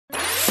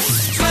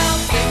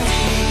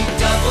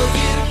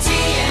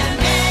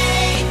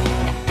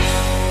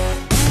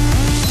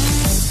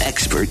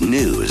expert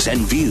news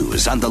and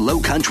views on the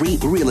Lowcountry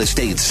real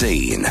estate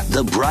scene.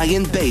 The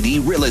Brian Beatty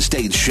Real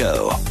Estate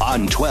Show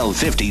on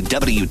 1250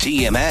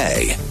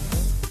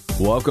 WTMA.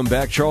 Welcome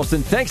back,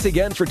 Charleston. Thanks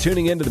again for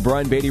tuning in to the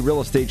Brian Beatty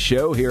Real Estate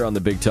Show here on the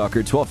Big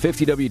Talker,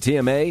 1250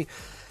 WTMA.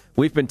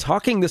 We've been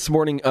talking this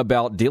morning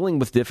about dealing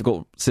with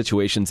difficult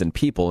situations and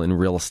people in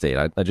real estate.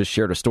 I just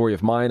shared a story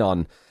of mine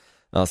on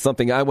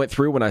something I went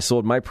through when I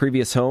sold my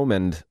previous home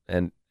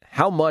and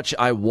how much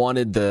I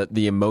wanted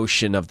the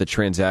emotion of the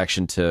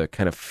transaction to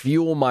kind of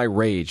fuel my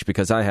rage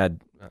because I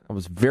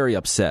was very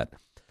upset.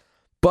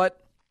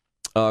 But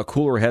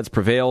cooler heads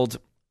prevailed,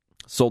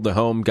 sold the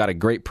home, got a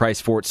great price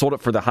for it, sold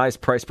it for the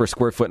highest price per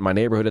square foot in my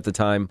neighborhood at the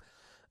time,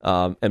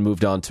 and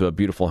moved on to a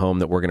beautiful home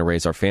that we're going to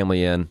raise our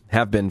family in,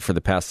 have been for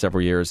the past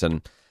several years.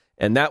 And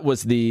that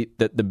was the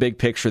big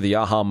picture, the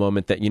aha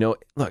moment that,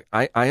 look,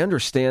 I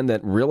understand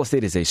that real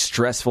estate is a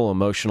stressful,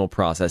 emotional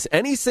process.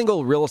 Any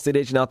single real estate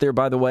agent out there,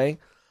 by the way,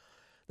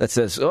 that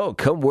says, oh,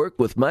 come work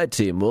with my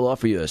team, we'll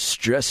offer you a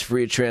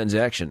stress-free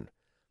transaction,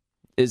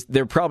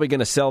 they're probably going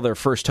to sell their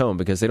first home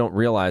because they don't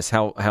realize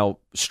how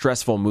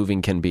stressful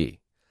moving can be.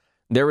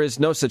 There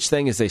is no such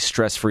thing as a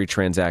stress-free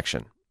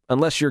transaction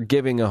unless you're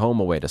giving a home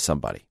away to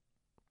somebody.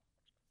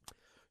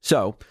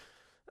 So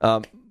I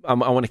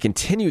want to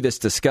continue this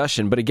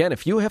discussion. But again,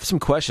 if you have some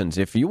questions,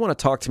 if you want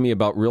to talk to me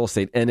about real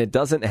estate, and it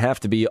doesn't have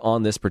to be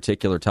on this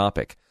particular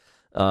topic,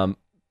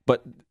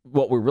 but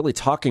what we're really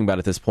talking about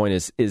at this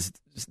point is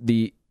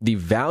the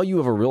value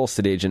of a real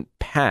estate agent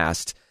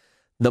past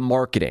the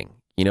marketing,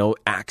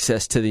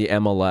 access to the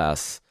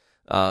MLS,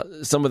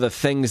 some of the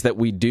things that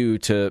we do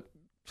to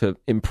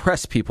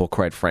impress people,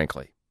 quite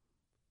frankly.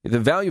 The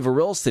value of a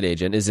real estate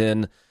agent is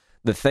in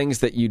the things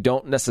that you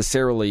don't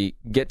necessarily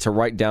get to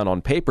write down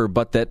on paper,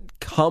 but that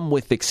come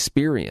with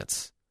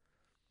experience.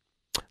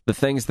 The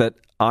things that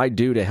I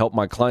do to help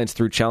my clients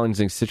through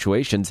challenging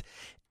situations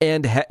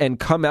and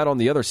come out on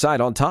the other side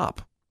on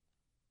top.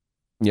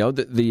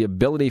 The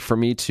ability for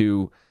me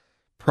to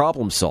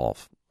problem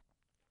solve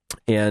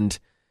and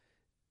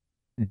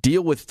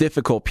deal with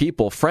difficult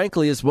people,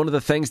 frankly, is one of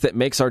the things that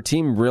makes our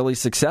team really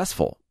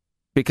successful.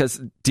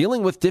 Because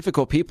dealing with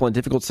difficult people in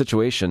difficult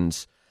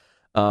situations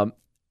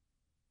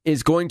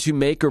is going to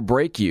make or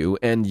break you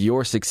and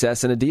your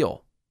success in a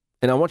deal.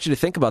 And I want you to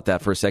think about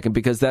that for a second,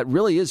 because that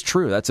really is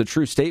true. That's a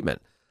true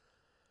statement.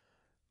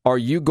 Are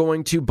you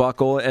going to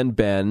buckle and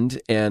bend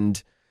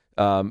and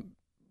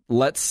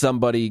let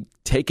somebody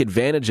take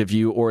advantage of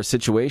you or a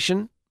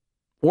situation?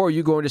 Or are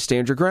you going to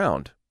stand your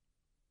ground?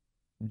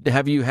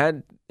 Have you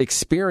had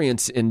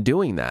experience in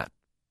doing that?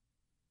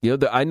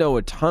 I know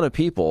a ton of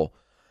people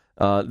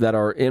that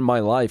are in my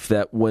life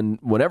that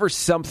whenever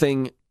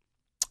something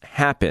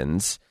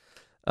happens,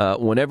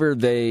 whenever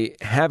they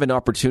have an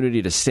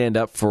opportunity to stand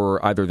up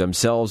for either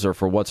themselves or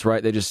for what's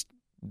right, they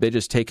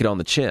just take it on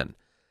the chin.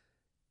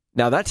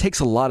 Now, that takes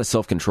a lot of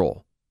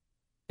self-control,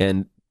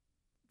 and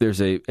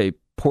there's a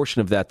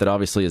portion of that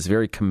obviously is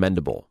very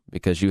commendable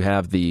because you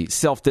have the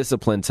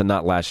self-discipline to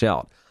not lash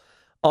out.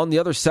 On the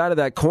other side of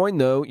that coin,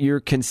 though, you're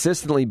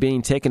consistently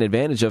being taken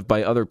advantage of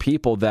by other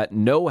people that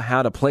know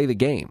how to play the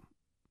game.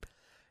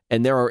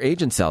 And there are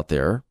agents out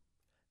there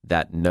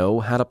that know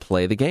how to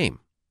play the game.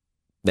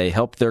 They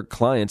help their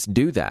clients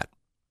do that.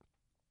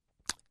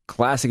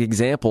 Classic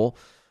example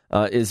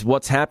is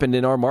what's happened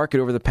in our market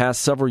over the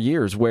past several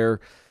years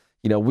where,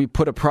 we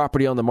put a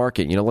property on the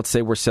market. Let's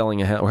say we're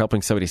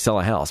helping somebody sell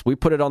a house. We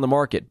put it on the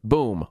market.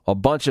 Boom, a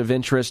bunch of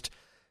interest,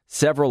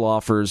 several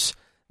offers.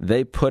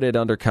 They put it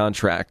under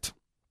contract.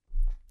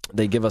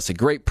 They give us a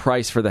great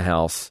price for the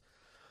house.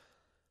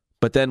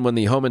 But then when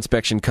the home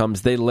inspection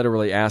comes, they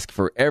literally ask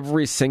for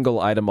every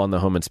single item on the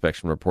home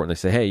inspection report. And they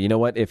say, hey, you know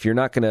what? If you're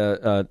not going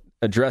to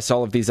address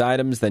all of these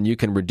items, then you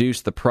can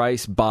reduce the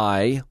price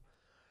by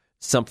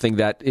something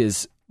that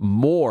is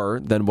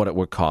more than what it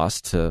would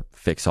cost to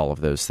fix all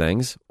of those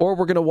things, or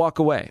we're going to walk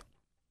away.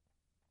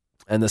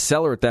 And the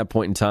seller at that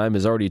point in time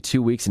is already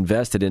 2 weeks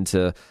invested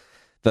into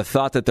the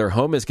thought that their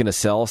home is going to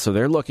sell, so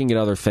they're looking at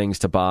other things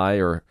to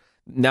buy, or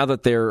now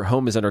that their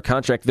home is under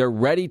contract, they're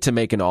ready to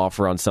make an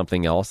offer on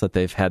something else that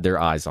they've had their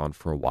eyes on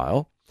for a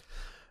while.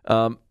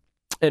 And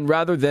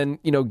rather than,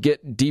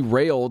 get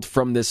derailed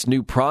from this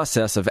new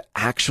process of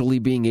actually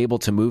being able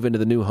to move into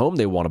the new home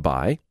they want to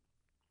buy,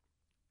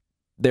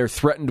 they're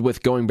threatened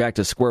with going back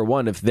to square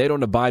one if they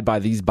don't abide by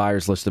these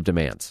buyers' list of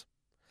demands.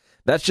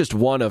 That's just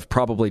one of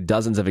probably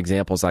dozens of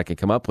examples I can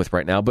come up with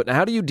right now. But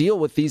how do you deal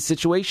with these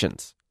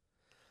situations?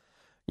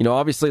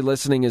 Obviously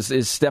listening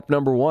is step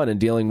number one in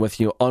dealing with,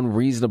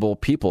 unreasonable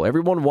people.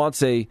 Everyone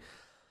wants a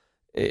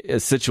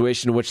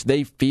situation in which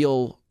they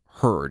feel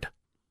heard,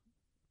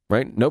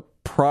 right? No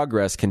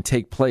progress can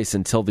take place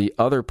until the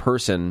other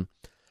person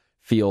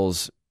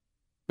feels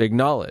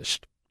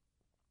acknowledged.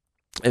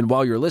 And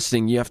while you're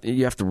listening, you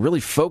have to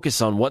really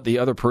focus on what the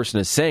other person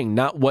is saying,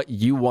 not what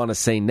you want to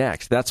say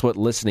next. That's what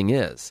listening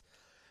is.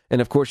 And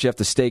of course, you have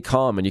to stay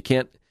calm, and you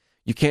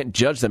can't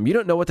judge them. You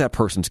don't know what that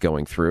person's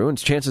going through. And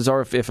chances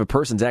are, if a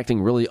person's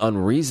acting really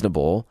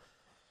unreasonable,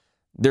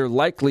 they're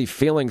likely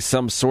feeling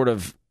some sort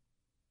of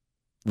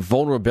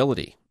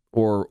vulnerability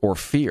or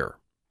fear.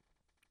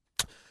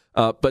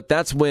 But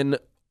that's when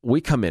we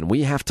come in.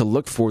 We have to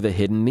look for the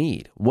hidden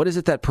need. What is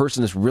it that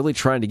person is really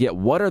trying to get?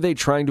 What are they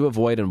trying to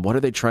avoid, and what are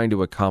they trying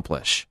to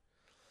accomplish?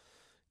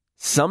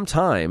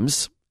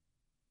 Sometimes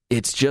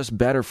it's just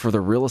better for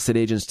the real estate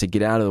agents to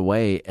get out of the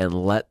way and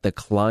let the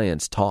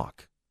clients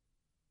talk.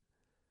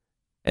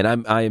 And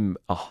I'm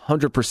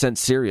 100%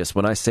 serious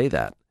when I say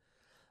that.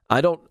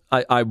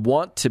 I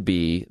want to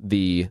be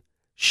the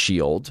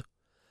shield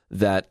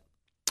that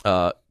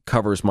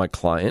covers my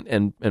client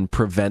and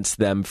prevents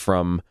them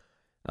from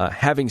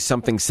having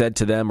something said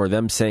to them, or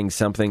them saying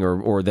something,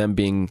 or them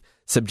being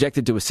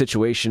subjected to a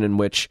situation in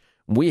which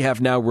we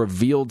have now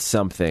revealed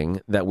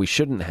something that we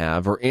shouldn't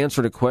have, or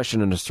answered a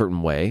question in a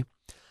certain way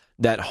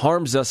that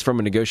harms us from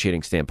a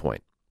negotiating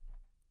standpoint.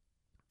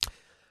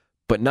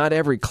 But not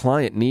every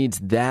client needs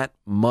that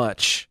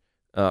much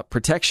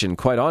protection,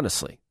 quite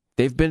honestly.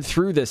 They've been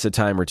through this a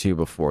time or two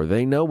before.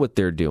 They know what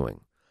they're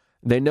doing.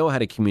 They know how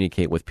to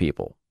communicate with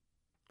people.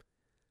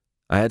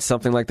 I had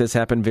something like this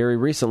happen very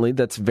recently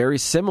that's very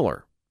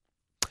similar.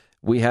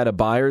 We had a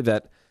buyer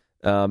that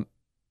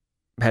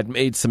had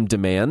made some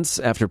demands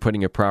after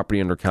putting a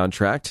property under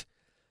contract.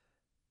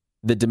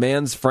 The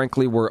demands,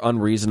 frankly, were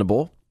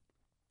unreasonable.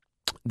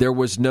 There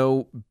was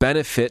no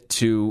benefit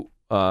to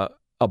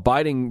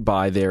abiding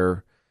by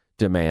their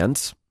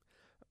demands.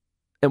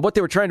 And what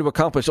they were trying to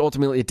accomplish,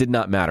 ultimately, it did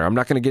not matter. I'm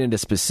not going to get into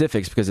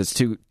specifics because it's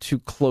too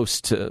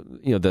close to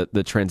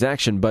the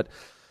transaction. But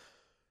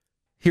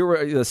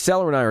here, the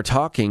seller and I are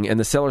talking, and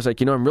the seller's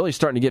like, I'm really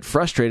starting to get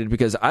frustrated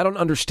because I don't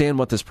understand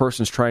what this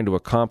person's trying to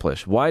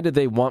accomplish. Why do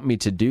they want me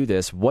to do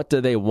this? What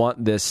do they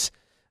want this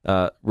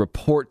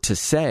report to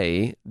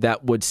say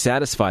that would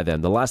satisfy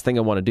them? The last thing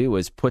I want to do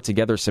is put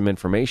together some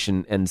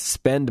information and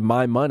spend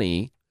my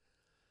money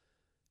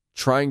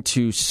trying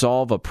to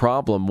solve a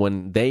problem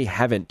when they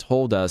haven't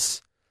told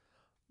us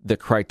the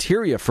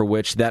criteria for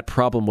which that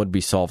problem would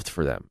be solved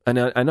for them. And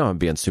I know I'm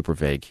being super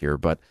vague here,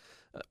 but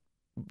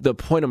the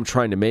point I'm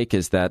trying to make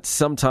is that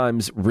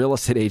sometimes real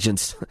estate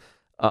agents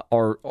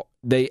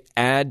they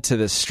add to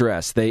the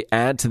stress, they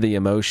add to the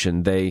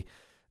emotion, they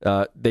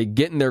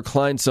get in their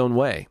client's own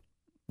way,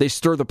 they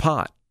stir the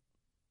pot,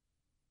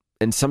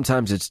 and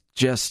sometimes it's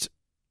just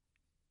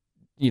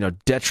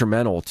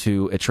detrimental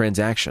to a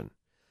transaction.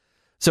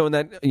 So in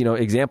that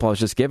example I was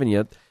just giving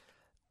you,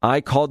 I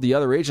called the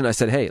other agent. I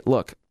said, "Hey,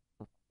 look,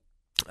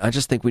 I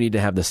just think we need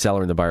to have the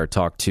seller and the buyer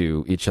talk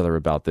to each other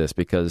about this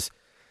because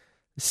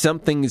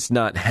something's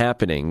not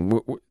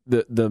happening.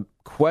 The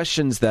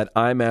questions that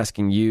I'm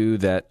asking you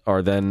that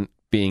are then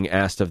being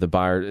asked of the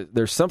buyer,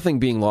 there's something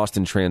being lost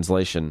in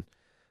translation.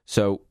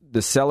 So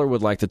the seller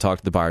would like to talk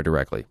to the buyer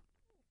directly."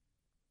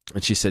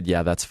 And she said,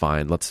 "Yeah, that's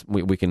fine.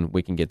 We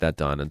can get that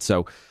done." And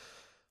so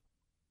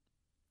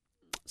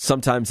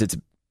sometimes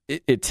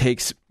it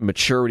takes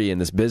maturity in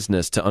this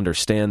business to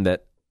understand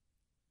that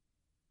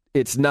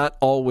it's not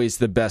always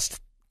the best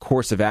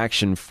course of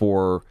action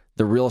for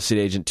the real estate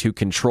agent to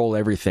control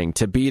everything,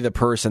 to be the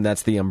person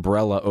that's the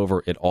umbrella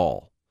over it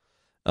all.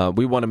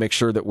 We want to make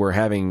sure that we're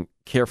having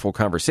careful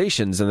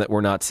conversations and that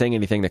we're not saying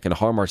anything that can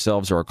harm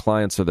ourselves or our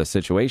clients or the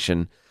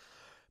situation.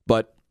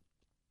 But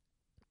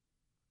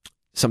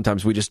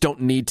sometimes we just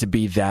don't need to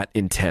be that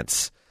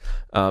intense.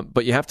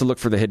 But you have to look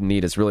for the hidden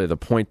need is really the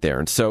point there.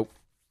 And so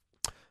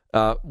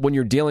when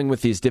you're dealing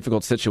with these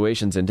difficult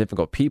situations and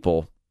difficult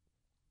people,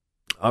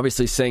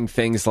 obviously saying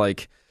things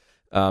like,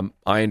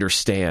 I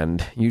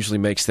understand, usually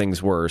makes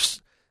things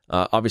worse.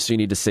 Obviously, you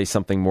need to say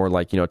something more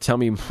like, tell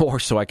me more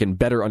so I can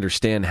better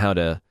understand how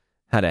to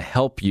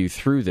help you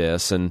through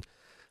this. And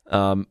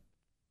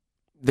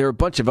there are a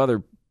bunch of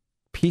other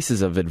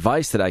pieces of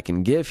advice that I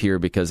can give here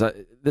because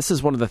this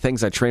is one of the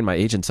things I train my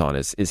agents on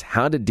is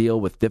how to deal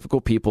with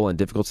difficult people and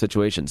difficult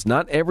situations.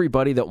 Not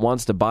everybody that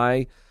wants to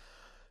buy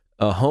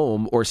a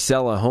home or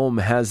sell a home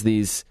has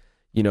these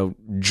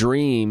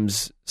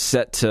dreams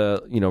set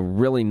to,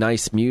 really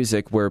nice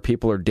music where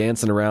people are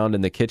dancing around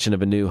in the kitchen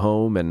of a new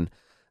home and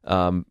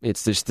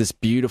it's just this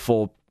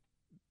beautiful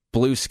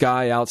blue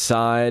sky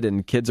outside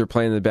and kids are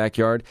playing in the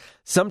backyard.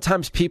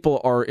 Sometimes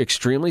people are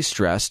extremely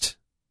stressed.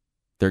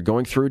 They're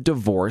going through a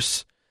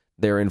divorce.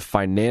 They're in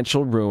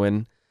financial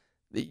ruin.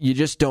 You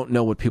just don't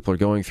know what people are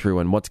going through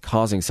and what's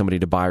causing somebody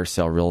to buy or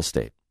sell real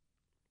estate,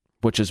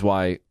 which is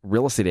why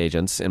real estate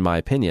agents, in my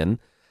opinion,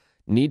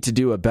 need to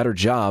do a better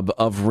job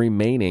of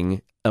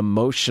remaining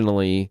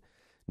emotionally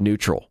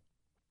neutral.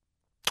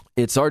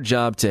 It's our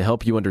job to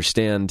help you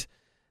understand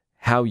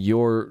how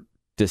your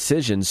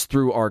decisions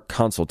through our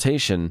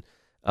consultation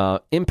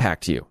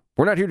impact you.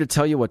 We're not here to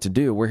tell you what to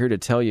do. We're here to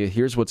tell you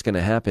here's what's going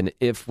to happen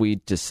if we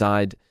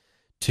decide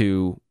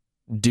to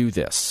do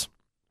this.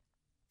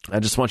 I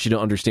just want you to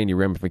understand your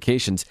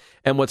ramifications.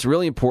 And what's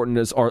really important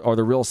are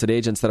the real estate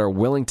agents that are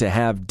willing to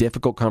have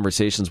difficult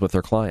conversations with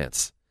their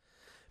clients.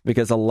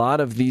 Because a lot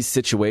of these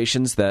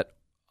situations that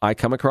I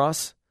come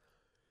across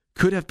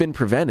could have been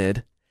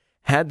prevented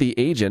had the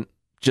agent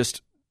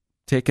just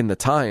taken the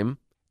time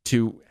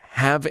to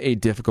have a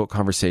difficult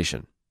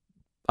conversation.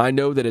 I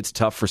know that it's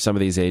tough for some of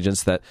these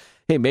agents that,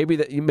 hey, maybe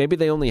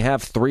they only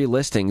have 3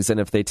 listings, and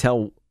if they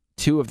tell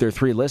 2 of their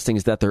 3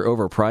 listings that they're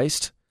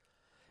overpriced,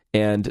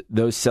 and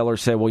those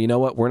sellers say, well, you know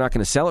what, we're not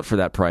going to sell it for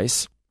that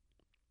price.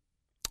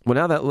 Well,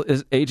 now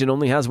that agent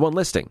only has 1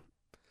 listing.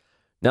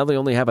 Now they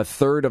only have a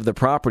third of the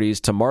properties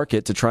to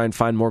market to try and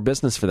find more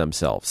business for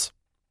themselves.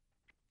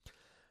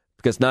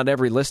 Because not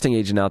every listing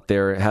agent out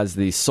there has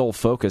the sole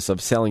focus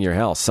of selling your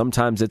house.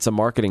 Sometimes it's a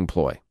marketing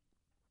ploy.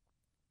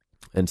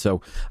 And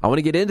so I want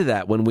to get into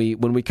that when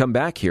we come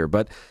back here.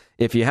 But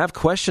if you have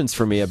questions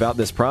for me about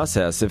this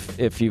process,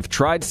 if you've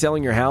tried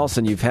selling your house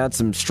and you've had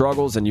some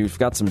struggles and you've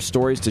got some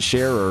stories to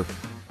share or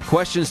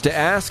questions to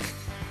ask,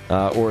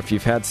 or if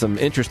you've had some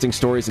interesting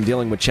stories in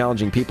dealing with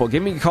challenging people,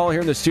 give me a call here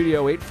in the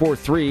studio,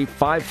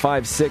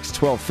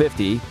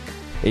 843-556-1250.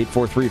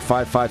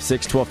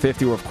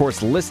 843-556-1250, or of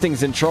course,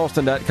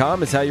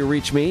 listingsincharleston.com is how you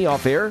reach me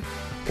off air,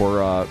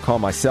 or call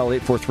my cell,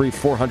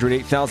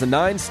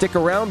 843-400-8009. Stick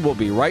around. We'll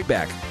be right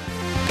back.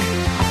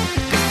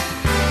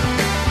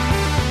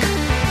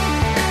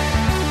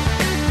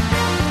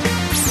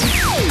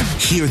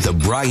 Hear the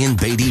Brian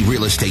Beatty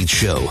Real Estate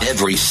Show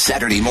every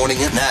Saturday morning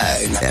at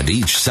 9 and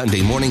each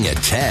Sunday morning at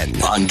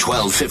 10 on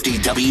 1250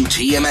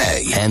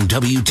 WTMA and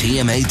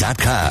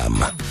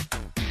WTMA.com.